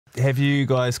Have you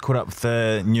guys caught up with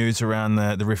the news around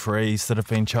the referees that have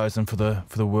been chosen for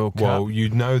the World Cup? Well, you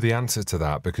know the answer to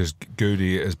that because Goode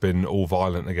has been all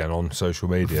violent again on social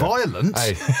media. Violent?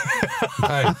 Hey,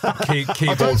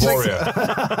 keyboard warrior.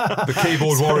 The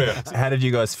keyboard warrior. How did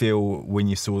you guys feel when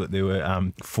you saw that there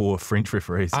were 4 French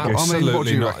referees? Absolutely, what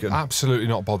do you reckon? Absolutely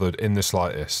not bothered in the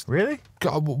slightest. Really?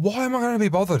 God, why am I going to be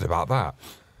bothered about that?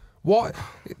 Why?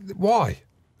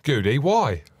 Goode,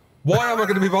 why? Why am I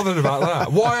going to be bothered about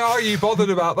that? Why are you bothered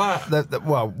about that?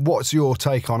 Well, what's your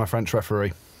take on a French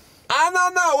referee? I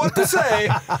don't know what to say.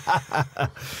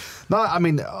 No, I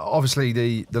mean, obviously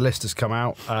the list has come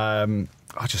out.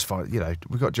 I just find,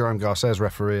 we've got Jerome Garces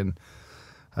refereeing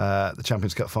the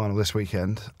Champions Cup final this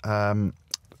weekend.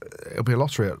 It'll be a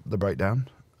lottery at the breakdown.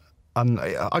 And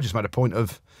I just made a point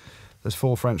of there's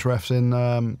 4 French refs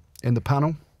in the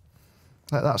panel.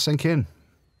 Let that sink in,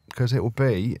 because it will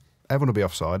be... Everyone will be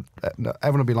offside.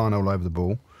 Everyone will be lying all over the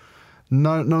ball.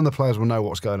 None of the players will know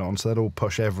what's going on, so they'll all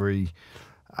push every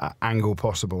angle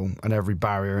possible and every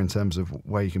barrier in terms of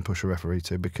where you can push a referee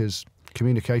to, because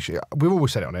communication, we've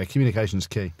always said it on here, communication is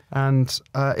key. And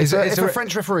if a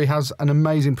French referee has an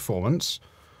amazing performance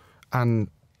and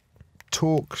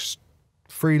talks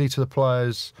freely to the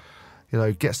players,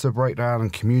 gets to the breakdown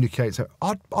and communicates,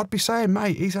 I'd be saying,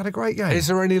 mate, he's had a great game. Is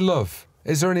there any love?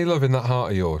 Is there any love in that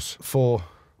heart of yours?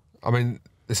 I mean,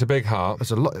 it's a big heart.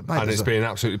 There's a lot, mate, and it's being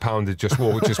absolutely pounded just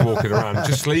walking around,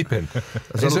 just sleeping.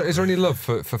 Is there any love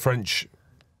for French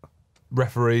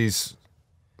referees,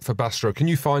 for Bastro? Can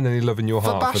you find any love in your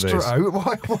heart for this?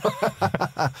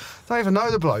 Why? Don't even know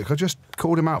the bloke. I just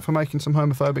called him out for making some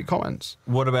homophobic comments.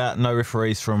 What about no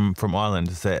referees from Ireland?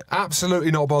 Is that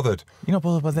absolutely not bothered? You're not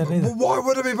bothered by that either. Why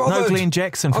would I be bothered? No Glenn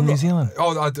Jackson from New Zealand.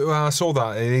 Oh, I saw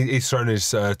that. He's thrown his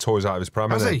toys out of his pram.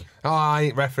 Has he? Oh, I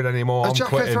ain't refereed anymore. Has Jack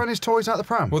thrown his toys out the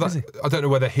pram? Well, I don't know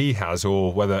whether he has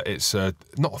or whether it's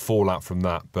not a fallout from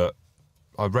that, but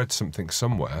I read something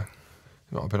somewhere.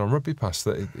 It might have been on RugbyPass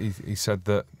that he said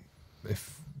that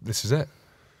if this is it.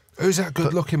 Who's that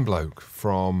good-looking bloke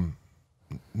from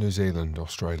New Zealand,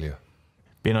 Australia?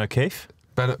 Ben O'Keefe?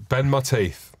 Ben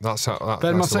Mateith. That's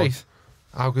Ben Mateith.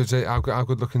 How good's he? How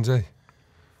good looking is he?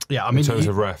 Yeah, I mean, in terms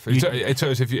of ref. In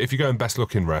terms if you're going best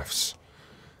looking refs,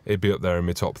 he'd be up there in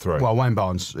my top 3. Well, Wayne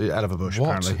Barnes, hell of a bush,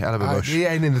 apparently. Hell of a bush. He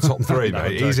ain't in the top 3,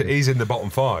 mate. He's in the bottom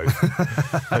 5.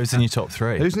 Who's in your top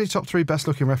 3? Who's in your top 3 best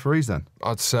looking referees then?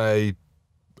 I'd say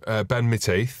Ben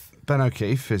Mateith. Ben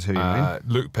O'Keefe is who you mean.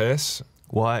 Luke Pearce.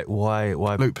 Why?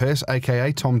 Luke Pearce,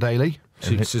 a.k.a. Tom Daly.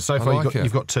 So far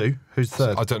you've got 2. Who's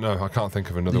third? I don't know. I can't think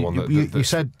of another one. You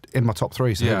said in my top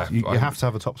 3, so yeah, you have to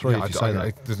have a top 3 if you say that.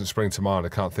 It doesn't spring to mind. I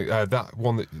can't think. That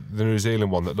one, the New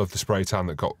Zealand one that loved the spray tan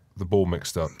that got the ball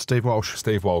mixed up. Steve Walsh.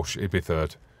 Steve Walsh, he'd be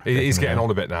 3rd. He's getting on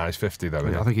a bit now. He's 50 though.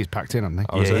 Yeah, I think he's packed in,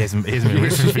 hasn't he? Yeah, he hasn't been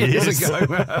refereed for years.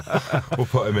 We'll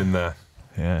put him in there.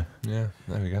 Yeah. Yeah,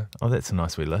 there we go. Oh, that's a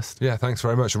nice wee list. Yeah, thanks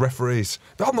very much. Referees.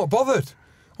 But I'm not bothered.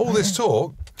 All this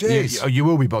talk, jeez. You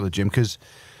will be bothered, Jim, because,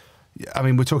 I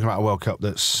mean, we're talking about a World Cup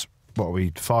that's,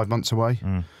 5 months away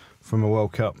from a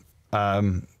World Cup.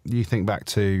 You think back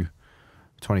to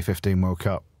 2015 World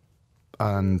Cup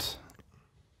and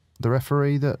the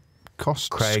referee that cost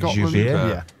Craig Scotland. Joubert.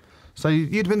 Yeah. So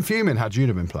you'd have been fuming had Jude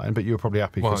have been playing, but you were probably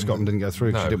happy because Scotland didn't go through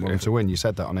because you didn't want them to win. You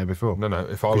said that on air before. No,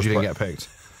 if I was you didn't get picked.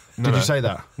 No, Did you say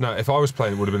that? No, if I was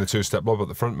playing, it would have been a 2-step lob at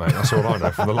the front, mate. That's all I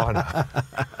know from the lineup.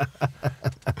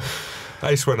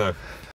 Ace Winnow.